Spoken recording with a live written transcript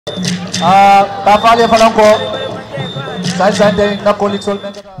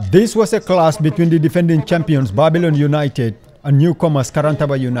This was a clash between the defending champions Babylon United and newcomers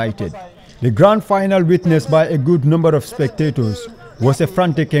Karantaba United. The grand final, witnessed by a good number of spectators, was a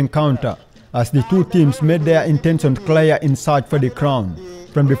frantic encounter as the two teams made their intentions clear in search for the crown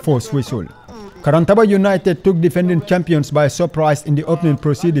from the first whistle. Karantaba United took defending champions by surprise in the opening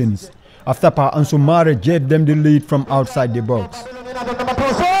proceedings after Pa Ansumare gave them the lead from outside the box.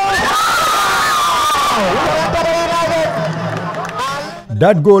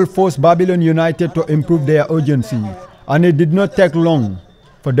 That goal forced Babylon United to improve their urgency, and it did not take long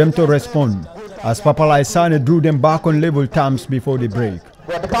for them to respond, as Papalai Sane drew them back on level terms before the break.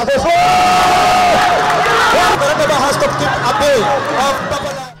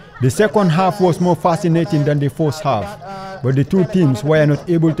 The second half was more fascinating than the first half, but the two teams were not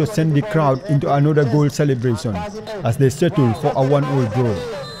able to send the crowd into another goal celebration as they settled for a 1-1 draw.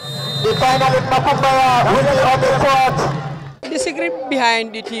 The secret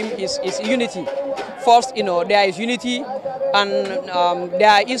behind the team is unity. First, there is unity, and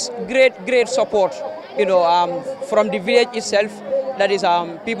there is great support, from the village itself. That is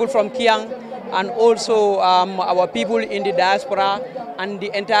people from Kiang, and also our people in the diaspora, and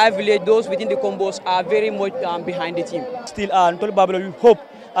the entire village. Those within the combos are very much behind the team. Still, we hope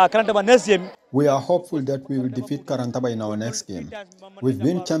Karantaba next game. We are hopeful that we will defeat Karantaba in our next game. We've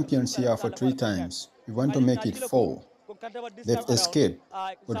been champions here for 3 times. We want to make it 4. They've escaped,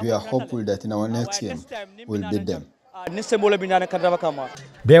 but we are hopeful that in our next game, we'll beat them.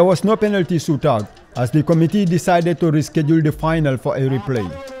 There was no penalty shootout, as the committee decided to reschedule the final for a replay.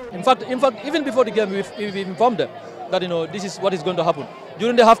 In fact, even before the game, we've informed them that this is what is going to happen.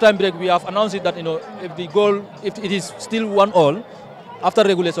 During the halftime break, we have announced it that if it is still 1-1 after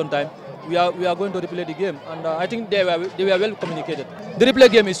regulation time, we are going to replay the game, and I think they were well communicated. The replay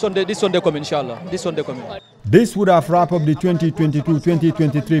game is this Sunday coming, inshallah. This Sunday coming. This would have wrapped up the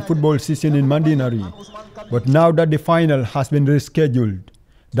 2022-2023 football season in Mandinary, but now that the final has been rescheduled,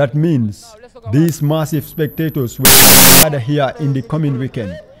 that means these massive spectators will gather here in the coming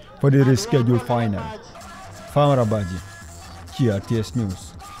weekend for the rescheduled final. Famara, GRTS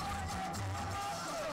News.